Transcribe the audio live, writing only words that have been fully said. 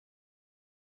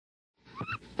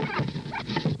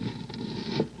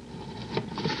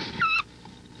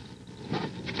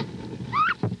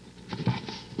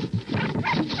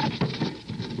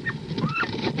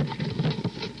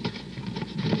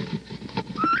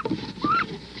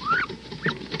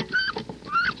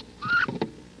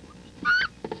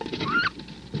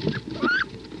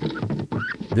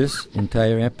This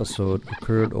entire episode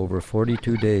occurred over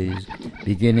 42 days,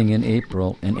 beginning in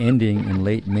April and ending in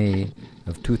late May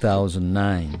of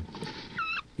 2009.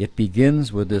 It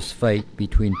begins with this fight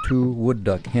between two wood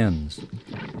duck hens.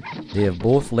 They have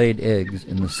both laid eggs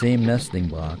in the same nesting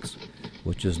box,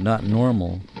 which is not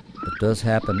normal, but does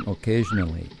happen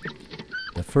occasionally.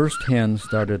 The first hen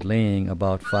started laying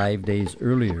about 5 days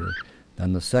earlier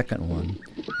than the second one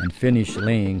and finished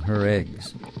laying her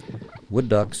eggs. Wood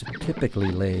ducks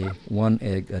typically lay 1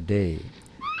 egg a day.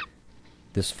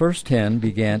 This first hen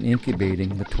began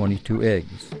incubating the 22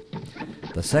 eggs.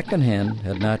 The second hen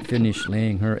had not finished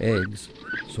laying her eggs,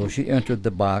 so she entered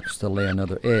the box to lay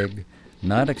another egg,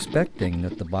 not expecting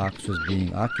that the box was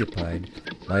being occupied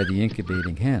by the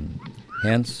incubating hen.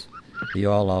 Hence, the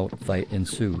all-out fight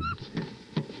ensued.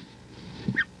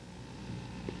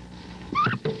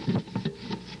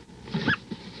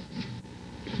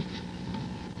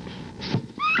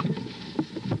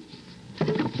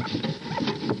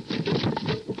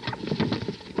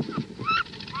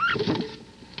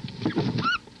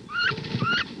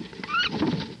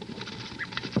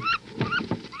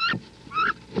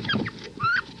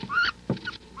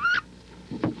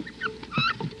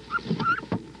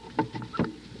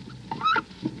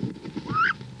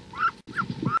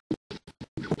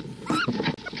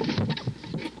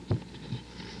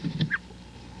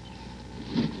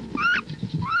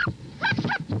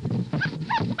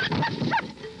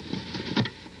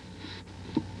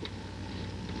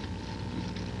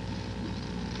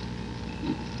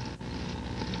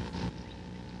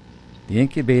 The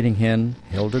incubating hen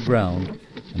held her ground,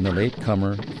 and the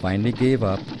latecomer finally gave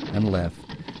up and left,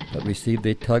 but received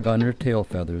a tug on her tail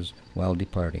feathers while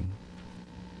departing.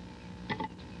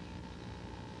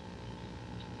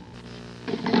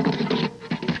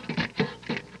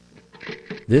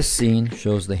 This scene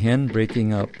shows the hen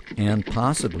breaking up and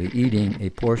possibly eating a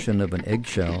portion of an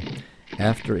eggshell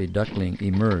after a duckling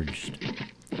emerged.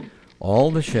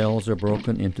 All the shells are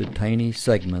broken into tiny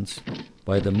segments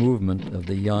by the movement of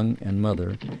the young and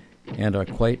mother and are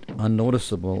quite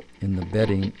unnoticeable in the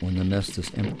bedding when the nest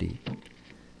is empty.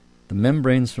 The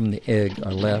membranes from the egg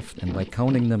are left, and by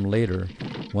counting them later,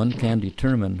 one can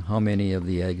determine how many of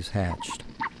the eggs hatched.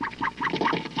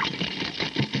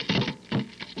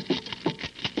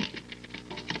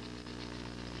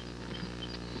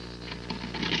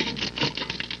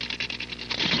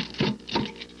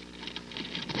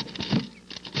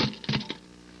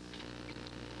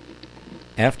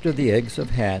 After the eggs have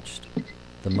hatched,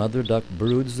 the mother duck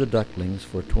broods the ducklings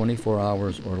for 24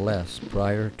 hours or less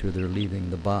prior to their leaving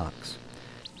the box.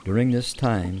 During this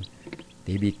time,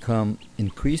 they become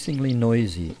increasingly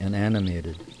noisy and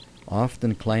animated,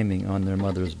 often climbing on their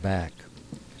mother's back.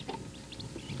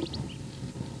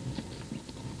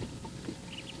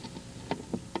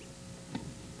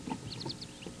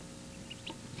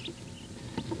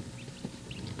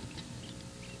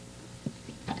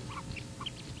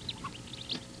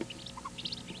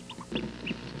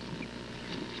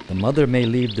 The mother may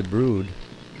leave the brood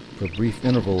for brief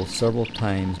intervals several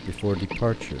times before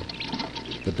departure.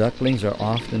 The ducklings are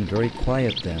often very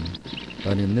quiet then,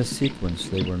 but in this sequence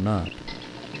they were not.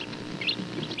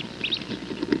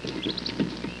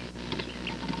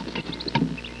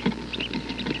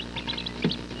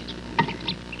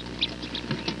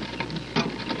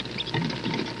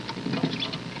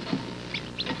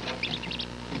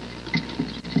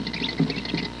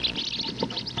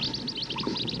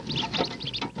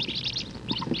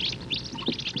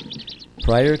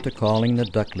 Prior to calling the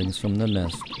ducklings from the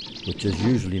nest, which is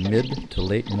usually mid to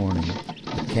late morning,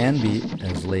 it can be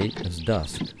as late as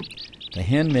dusk. The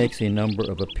hen makes a number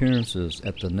of appearances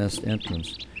at the nest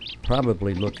entrance,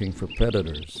 probably looking for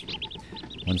predators.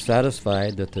 When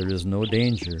satisfied that there is no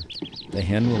danger, the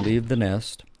hen will leave the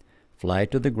nest, fly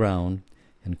to the ground,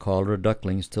 and call her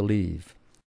ducklings to leave.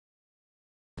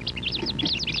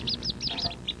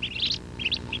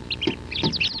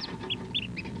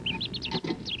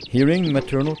 Hearing the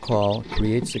maternal call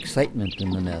creates excitement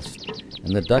in the nest,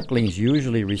 and the ducklings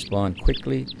usually respond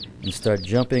quickly and start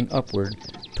jumping upward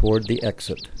toward the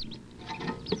exit.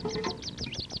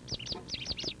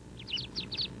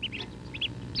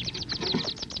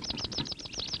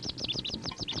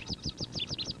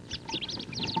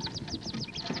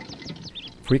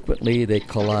 Frequently they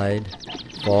collide,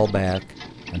 fall back,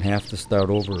 and have to start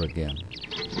over again.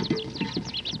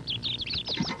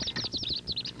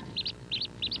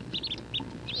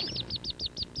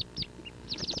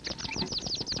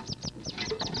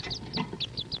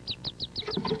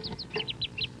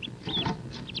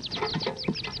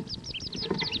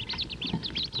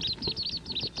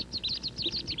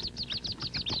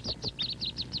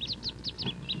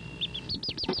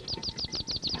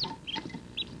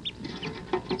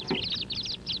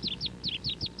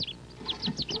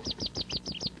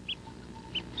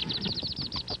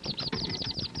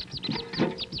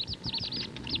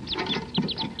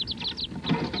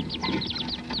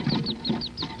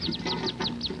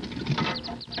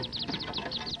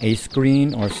 A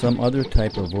screen or some other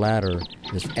type of ladder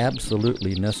is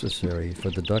absolutely necessary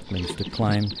for the ducklings to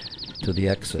climb to the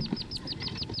exit.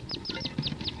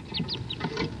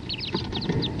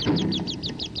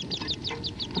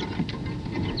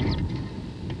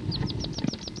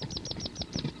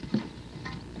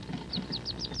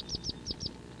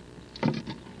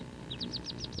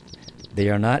 They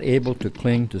are not able to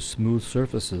cling to smooth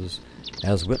surfaces,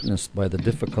 as witnessed by the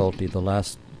difficulty the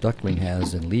last duckling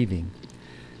has in leaving.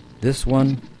 This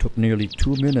one took nearly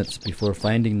 2 minutes before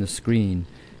finding the screen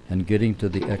and getting to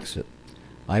the exit.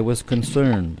 I was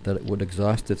concerned that it would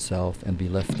exhaust itself and be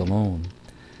left alone.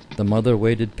 The mother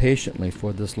waited patiently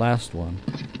for this last one,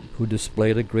 who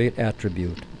displayed a great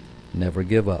attribute: never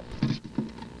give up.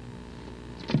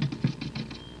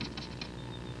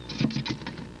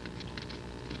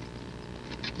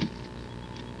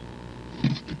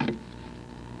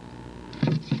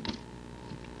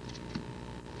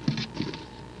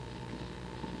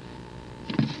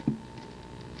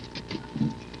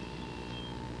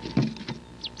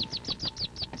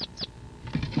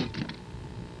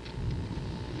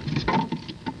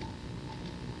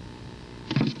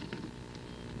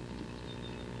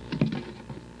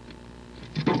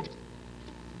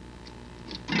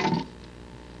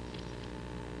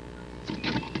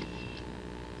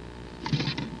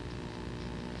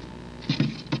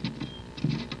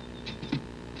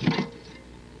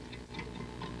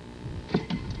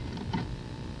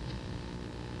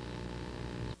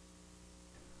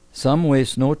 Some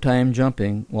waste no time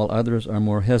jumping, while others are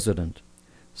more hesitant.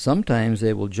 Sometimes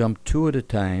they will jump 2 at a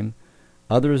time,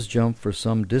 others jump for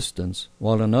some distance,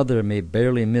 while another may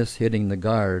barely miss hitting the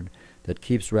guard that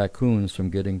keeps raccoons from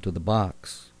getting to the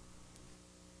box.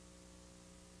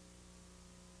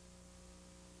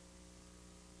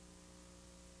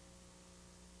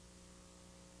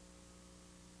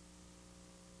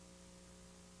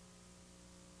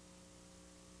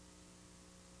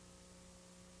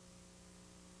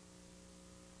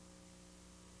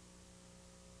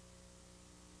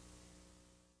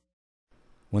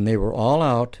 When they were all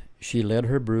out, she led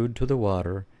her brood to the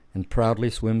water and proudly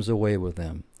swims away with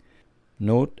them.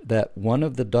 Note that one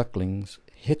of the ducklings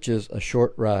hitches a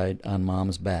short ride on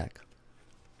Mom's back.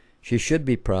 She should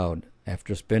be proud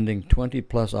after spending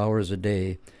 20-plus hours a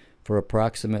day for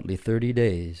approximately 30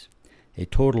 days, a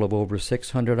total of over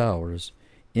 600 hours,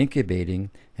 incubating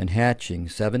and hatching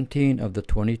 17 of the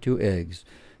 22 eggs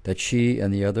that she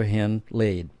and the other hen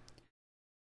laid.